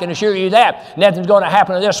again, but I can assure you that nothing's going to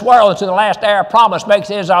happen in this world until the last heir of promise makes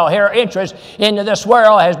his entrance into this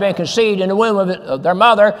world, has been conceived in the womb of their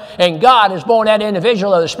mother, and God has born that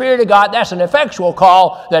individual of the Spirit of God. That's an effectual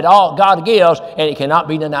call that all God gives, and it cannot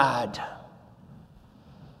be denied.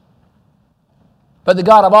 But the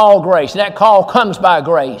God of all grace, that call comes by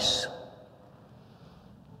grace.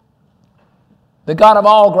 The God of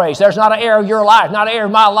all grace. There's not an heir of your life, not an heir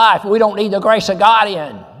of my life. We don't need the grace of God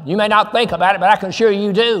in. You may not think about it, but I can assure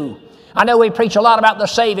you do. I know we preach a lot about the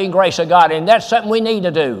saving grace of God, and that's something we need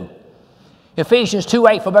to do. Ephesians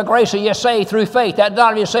 2:8, for by grace are you saved through faith. That's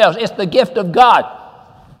not of yourselves. It's the gift of God.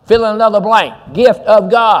 Fill in another blank. Gift of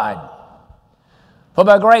God. For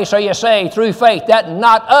by grace are you saved through faith. That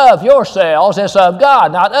not of yourselves, it's of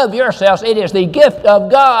God. Not of yourselves, it is the gift of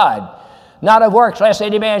God. Not of works, lest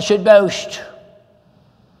any man should boast.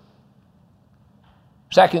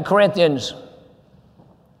 2 Corinthians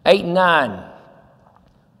 8 and 9.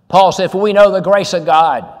 Paul said, for we know the grace of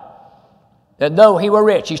God, that though he were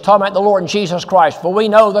rich, he's talking about the Lord Jesus Christ, for we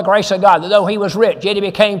know the grace of God, that though he was rich, yet he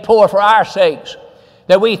became poor for our sakes,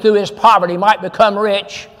 that we through his poverty might become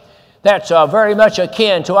rich. That's very much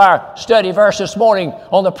akin to our study verse this morning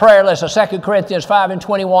on the prayer list of 2 Corinthians 5 and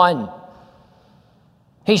 21.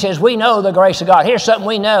 He says, we know the grace of God. Here's something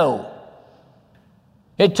we know.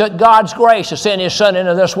 It took God's grace to send his Son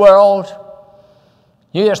into this world.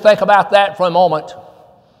 You just think about that for a moment.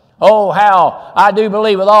 Oh, how I do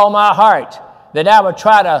believe with all my heart that I would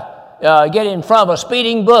try to get in front of a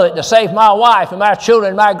speeding bullet to save my wife and my children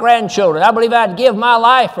and my grandchildren. I believe I'd give my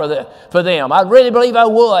life for them. I really believe I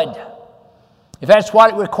would. If that's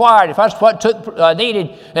what it required, if that's what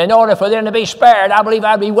needed in order for them to be spared, I believe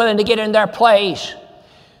I'd be willing to get in their place.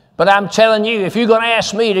 But I'm telling you, if you're going to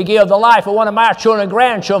ask me to give the life of one of my children and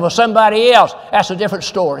grandchildren for somebody else, that's a different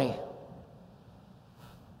story.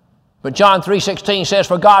 But John 3:16 says,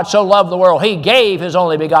 for God so loved the world, he gave his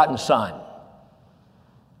only begotten Son.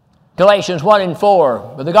 Galatians 1 and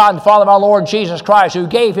 4, but the God and Father of our Lord Jesus Christ, who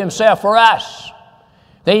gave himself for us,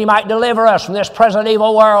 that he might deliver us from this present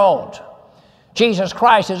evil world. Jesus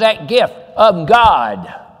Christ is that gift of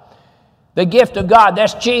God. The gift of God,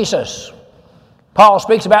 that's Jesus. Paul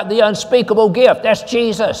speaks about the unspeakable gift. That's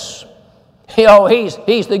Jesus. You know, he's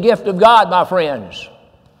the gift of God, my friends.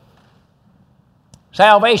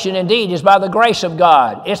 Salvation indeed is by the grace of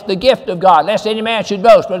God. It's the gift of God, lest any man should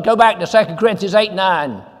boast. But go back to 2 Corinthians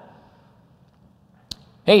 8:9.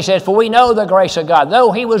 He says, for we know the grace of God.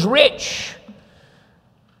 Though he was rich,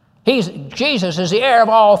 Jesus is the heir of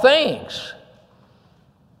all things.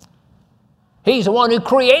 He's the one who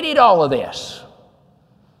created all of this.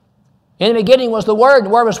 In the beginning was the Word, and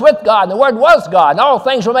the Word was with God, and the Word was God, and all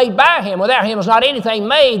things were made by him. Without him was not anything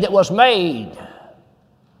made that was made.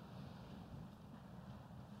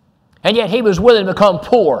 And yet he was willing to become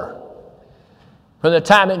poor from the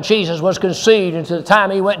time that Jesus was conceived until the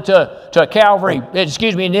time he went to Calvary, and then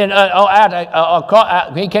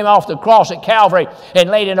he came off the cross at Calvary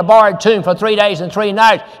and laid in a borrowed tomb for 3 days and 3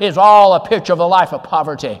 nights. It's all a picture of the life of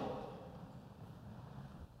poverty.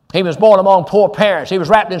 He was born among poor parents. He was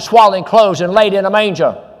wrapped in swaddling clothes and laid in a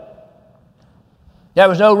manger. There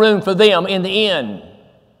was no room for them in the inn.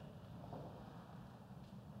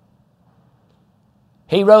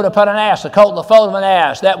 He rode upon an ass, the colt and the foal of an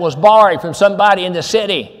ass, that was borrowed from somebody in the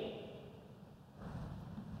city.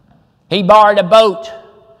 He borrowed a boat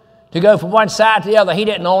to go from one side to the other. He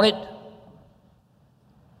didn't own it.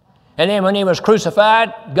 And then when he was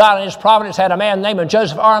crucified, God in his providence had a man named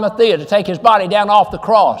Joseph Arimathea to take his body down off the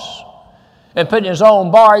cross and put in his own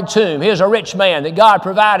borrowed tomb. He was a rich man that God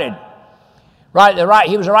provided.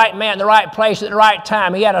 He was the right man in the right place at the right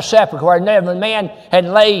time. He had a sepulchre where never man had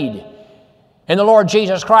laid. And the Lord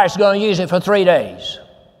Jesus Christ is going to use it for 3 days.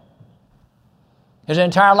 His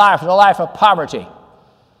entire life was a life of poverty.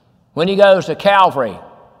 When he goes to Calvary,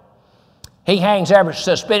 He hangs there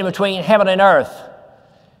suspended between heaven and earth.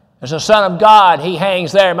 As the Son of God, he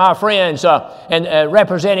hangs there, my friends, and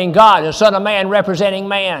representing God, the Son of Man representing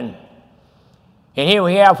man. And here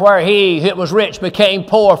we have where he that was rich became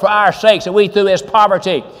poor for our sakes, that we through his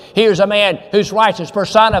poverty. Here's a man whose righteousness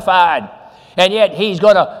personified. And yet he's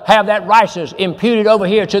going to have that righteousness imputed over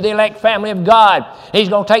here to the elect family of God. He's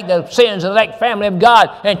going to take the sins of the elect family of God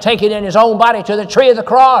and take it in his own body to the tree of the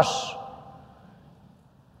cross.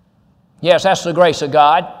 Yes, that's the grace of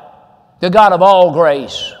God, the God of all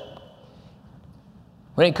grace.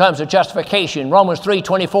 When it comes to justification, Romans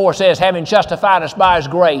 3:24 says, having justified us by his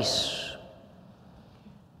grace.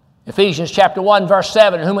 Ephesians chapter 1, verse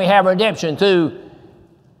 7, whom we have redemption through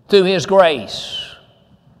his grace.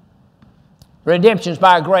 Redemption's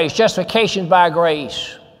by grace. Justification's by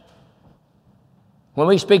grace. When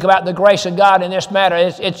we speak about the grace of God in this matter,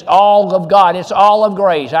 it's all of God. It's all of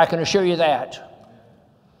grace. I can assure you that.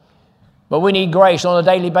 But we need grace on a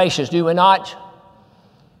daily basis, do we not?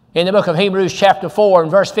 In the book of Hebrews chapter 4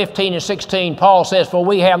 and verse 15 and 16, Paul says, for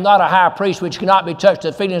we have not a high priest which cannot be touched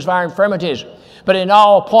with the feelings of our infirmities, but in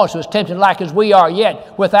all points was tempted like as we are,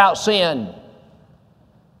 yet without sin.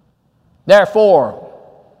 Therefore,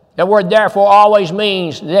 the word therefore always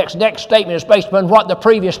means, the next statement is based upon what the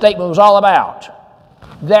previous statement was all about.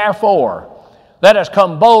 Therefore, let us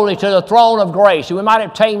come boldly to the throne of grace, that we might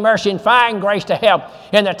obtain mercy and find grace to help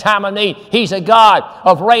in the time of need. He's a God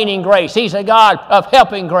of reigning grace. He's a God of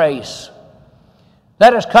helping grace.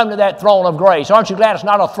 Let us come to that throne of grace. Aren't you glad it's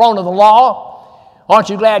not a throne of the law? Aren't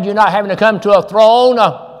you glad you're not having to come to a throne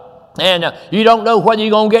and you don't know whether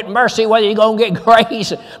you're going to get mercy, whether you're going to get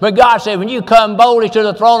grace? But God said, when you come boldly to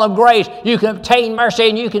the throne of grace, you can obtain mercy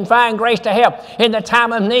and you can find grace to help in the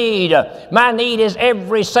time of need. My need is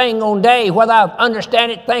every single day, whether I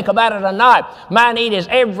understand it, think about it or not. My need is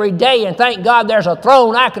every day, and thank God there's a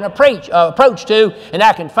throne I can approach to, and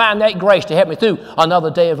I can find that grace to help me through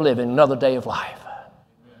another day of living, another day of life.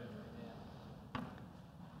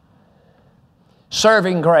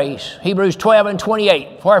 Serving grace. Hebrews 12 and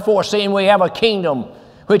 28. Wherefore, seeing we have a kingdom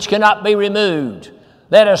which cannot be removed,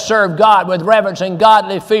 let us serve God with reverence and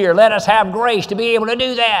godly fear. Let us have grace to be able to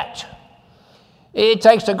do that. It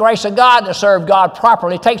takes the grace of God to serve God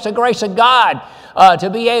properly. It takes the grace of God to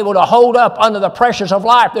be able to hold up under the pressures of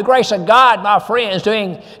life. The grace of God, my friends,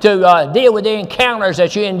 to deal with the encounters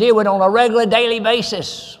that you deal with on a regular daily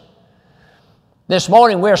basis. This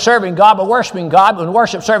morning we're serving God by worshiping God. When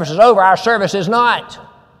worship service is over, our service is not.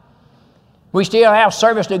 We still have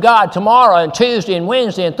service to God tomorrow and Tuesday and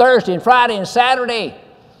Wednesday and Thursday and Friday and Saturday.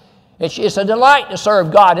 It's a delight to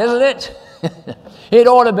serve God, isn't it? It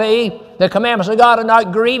ought to be. The commandments of God are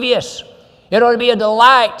not grievous. It ought to be a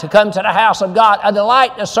delight to come to the house of God, a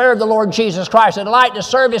delight to serve the Lord Jesus Christ, a delight to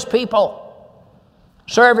serve his people.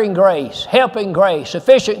 Serving grace, helping grace,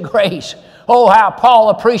 sufficient grace. Oh, how Paul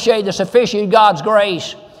appreciated the sufficiency of God's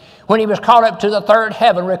grace when he was caught up to the third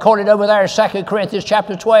heaven, recorded over there in 2 Corinthians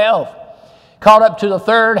chapter 12. Caught up to the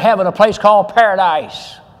third heaven, a place called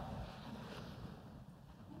paradise.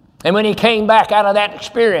 And when he came back out of that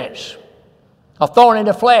experience, a thorn in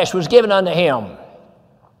the flesh was given unto him.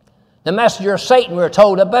 The messenger of Satan, we were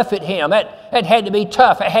told, to buffet him. It had to be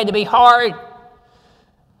tough. It had to be hard.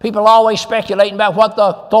 People are always speculating about what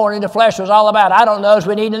the thorn in the flesh was all about. I don't know if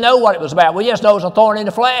we need to know what it was about. We just know it's a thorn in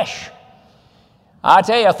the flesh. I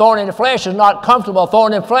tell you, a thorn in the flesh is not comfortable. A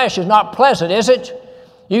thorn in the flesh is not pleasant, is it?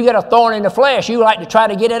 You get a thorn in the flesh, you like to try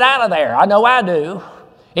to get it out of there. I know I do.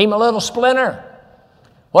 Even a little splinter.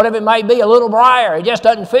 Whatever it may be, a little briar. It just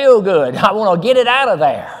doesn't feel good. I want to get it out of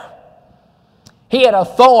there. He had a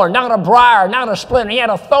thorn, not a briar, not a splinter. He had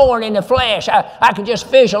a thorn in the flesh. I can just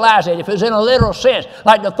visualize it if it was in a literal sense,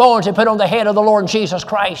 like the thorns they put on the head of the Lord Jesus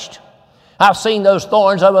Christ. I've seen those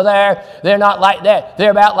thorns over there. They're not like that.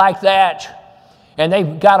 They're about like that. And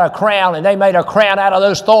they've got a crown, and they made a crown out of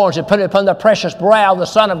those thorns and put it upon the precious brow of the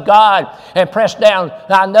Son of God and pressed down,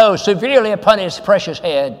 I know, severely upon his precious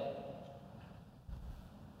head.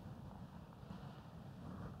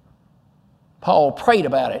 Paul prayed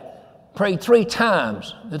about it. Prayed 3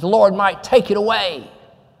 times that the Lord might take it away.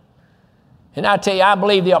 And I tell you, I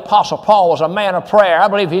believe the Apostle Paul was a man of prayer. I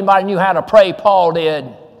believe if anybody knew how to pray, Paul did.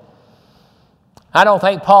 I don't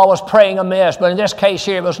think Paul was praying amiss, but in this case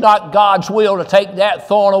here, it was not God's will to take that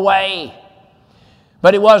thorn away.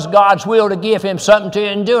 But it was God's will to give him something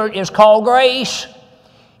to endure. It's called grace.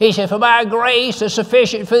 He said, for my grace is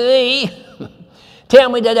sufficient for thee. Tell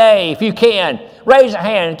me today, if you can, raise a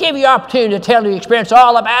hand. Give you the opportunity to tell the experience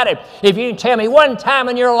all about it. If you can tell me one time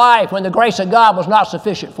in your life when the grace of God was not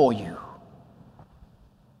sufficient for you.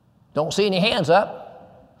 Don't see any hands up.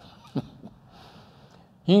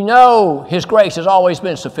 You know His grace has always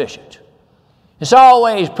been sufficient. It's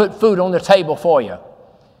always put food on the table for you.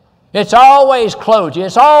 It's always clothed you.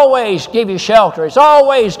 It's always give you shelter. It's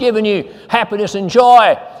always given you happiness and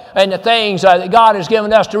joy and the things that God has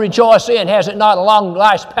given us to rejoice in, has it not, along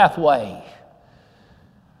life's pathway?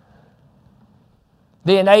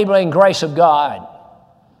 The enabling grace of God.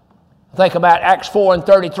 Think about Acts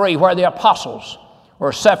 4:33, where the apostles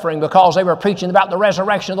were suffering because they were preaching about the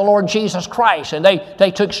resurrection of the Lord Jesus Christ, and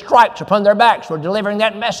they took stripes upon their backs for delivering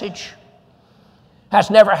that message. That's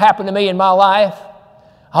never happened to me in my life.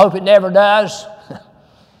 I hope it never does.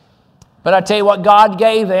 But I tell you what, God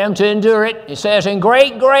gave them to endure it. It says, and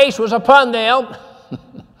great grace was upon them.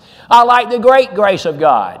 I like the great grace of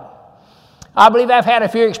God. I believe I've had a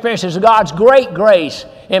few experiences of God's great grace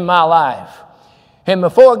in my life. And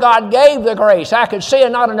before God gave the grace, I could see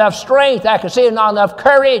not enough strength. I could see not enough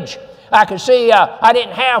courage. I could see I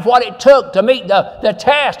didn't have what it took to meet the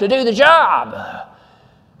task, to do the job.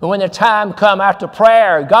 But when the time come after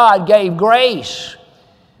prayer, God gave grace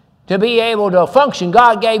to be able to function.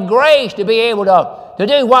 God gave grace to be able to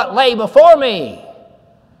do what lay before me.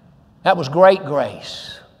 That was great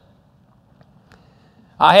grace.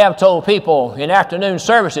 I have told people in afternoon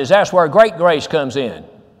services, that's where great grace comes in.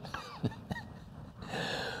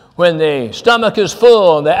 When the stomach is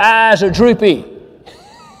full and the eyes are droopy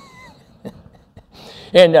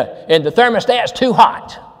and the thermostat's too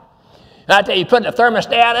hot. And I tell you, put the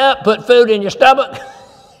thermostat up, put food in your stomach,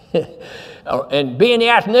 and be in the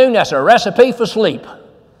afternoon, that's a recipe for sleep.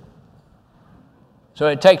 So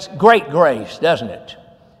it takes great grace, doesn't it?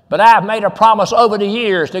 But I've made a promise over the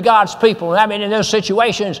years to God's people. And I mean, in those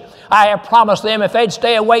situations, I have promised them if they'd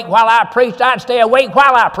stay awake while I preached, I'd stay awake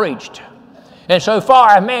while I preached. And so far,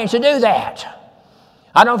 I've managed to do that.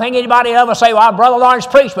 I don't think anybody ever say, well, Brother Lawrence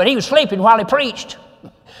preached, but he was sleeping while he preached.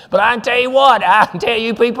 But I can tell you what, I can tell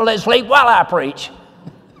you people that sleep while I preach.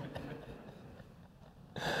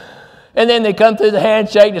 And then they come through the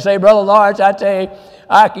handshake and say, Brother Lawrence, I tell you,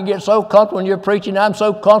 I can get so comfortable when you're preaching. I'm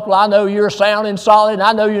so comfortable. I know you're sound and solid. And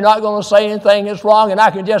I know you're not going to say anything that's wrong. And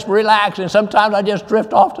I can just relax. And sometimes I just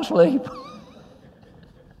drift off to sleep.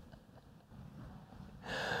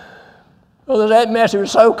 Well, that message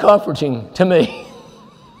was so comforting to me.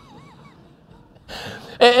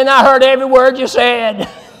 And I heard every word you said.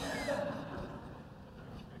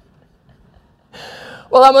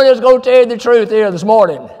 Well, I'm going to just go tell you the truth here this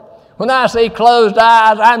morning. When I see closed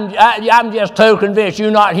eyes, I'm just totally convinced you're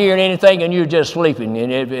not hearing anything and you're just sleeping.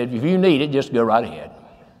 And if you need it, just go right ahead.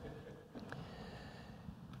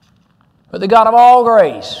 But the God of all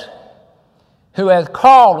grace, who hath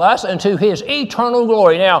called us unto His eternal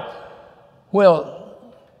glory. Now, we'll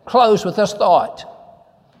close with this thought.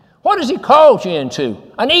 What has He called you into?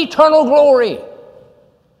 An eternal glory.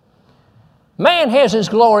 Man has his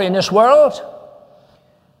glory in this world.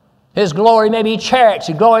 His glory may be chariots.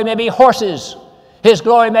 His glory may be horses. His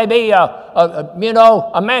glory may be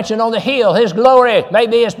a mansion on the hill. His glory may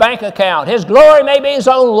be his bank account. His glory may be his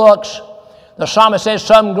own looks. The psalmist says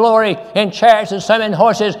some glory in chariots and some in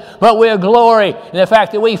horses, but we're glory in the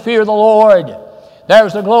fact that we fear the Lord.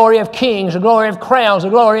 There's the glory of kings, the glory of crowns, the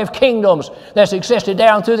glory of kingdoms that's existed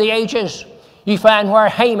down through the ages. You find where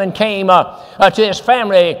Haman came to his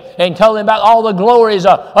family and told him about all the glories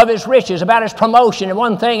of his riches, about his promotion and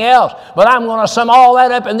one thing else. But I'm going to sum all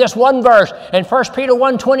that up in this one verse in 1 Peter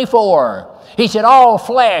 1:24. He said, all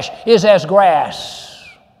flesh is as grass,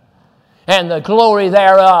 and the glory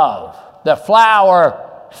thereof, the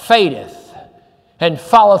flower fadeth and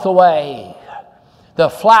falleth away.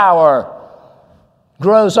 The flower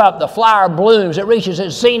grows up, the flower blooms, it reaches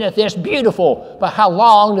its zenith, it's beautiful, but how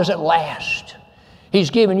long does it last? He's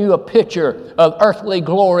given you a picture of earthly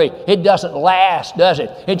glory. It doesn't last, does it?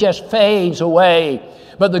 It just fades away.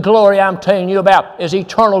 But the glory I'm telling you about is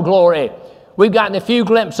eternal glory. We've gotten a few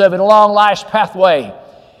glimpses of it along life's pathway.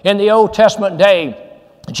 In the Old Testament day,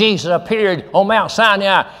 Jesus appeared on Mount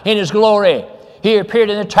Sinai in His glory. He appeared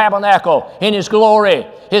in the tabernacle in His glory.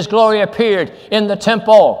 His glory appeared in the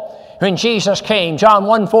temple. When Jesus came, John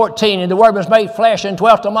 1:14, and the Word was made flesh and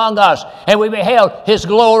dwelt among us, and we beheld His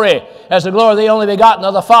glory as the glory of the only begotten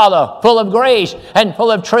of the Father, full of grace and full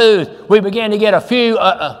of truth. We begin to get a few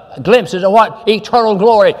glimpses of what eternal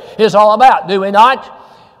glory is all about, do we not?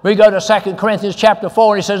 We go to 2 Corinthians chapter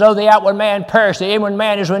 4, and he says, oh, the outward man perishes, the inward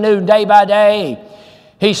man is renewed day by day.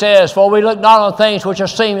 He says, for we look not on things which are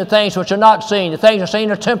seen, the things which are not seen. The things are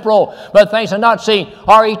seen are temporal, but the things are not seen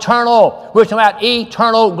are eternal. We're talking about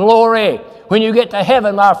eternal glory. When you get to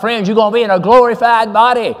heaven, my friends, you're going to be in a glorified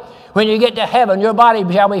body. When you get to heaven, your body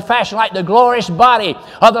shall be fashioned like the glorious body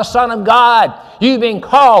of the Son of God. You've been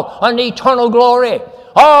called an eternal glory.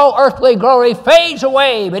 All earthly glory fades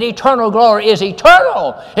away, but eternal glory is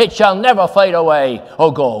eternal. It shall never fade away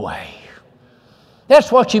or go away.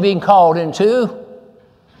 That's what you've been called into.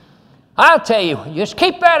 I'll tell you, just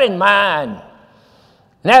keep that in mind.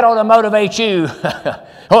 And that ought to motivate you,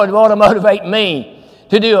 or it ought to motivate me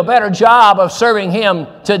to do a better job of serving Him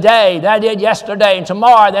today than I did yesterday, and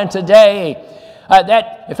tomorrow than today.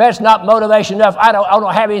 If that's not motivation enough, I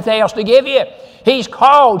don't have anything else to give you. He's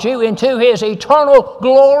called you into His eternal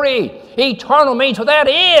glory. Eternal means without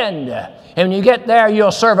end. And when you get there,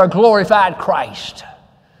 you'll serve a glorified Christ,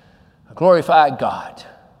 a glorified God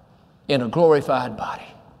in a glorified body.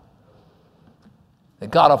 The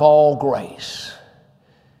God of all grace,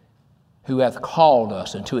 who hath called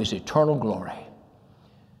us into His eternal glory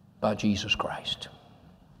by Jesus Christ.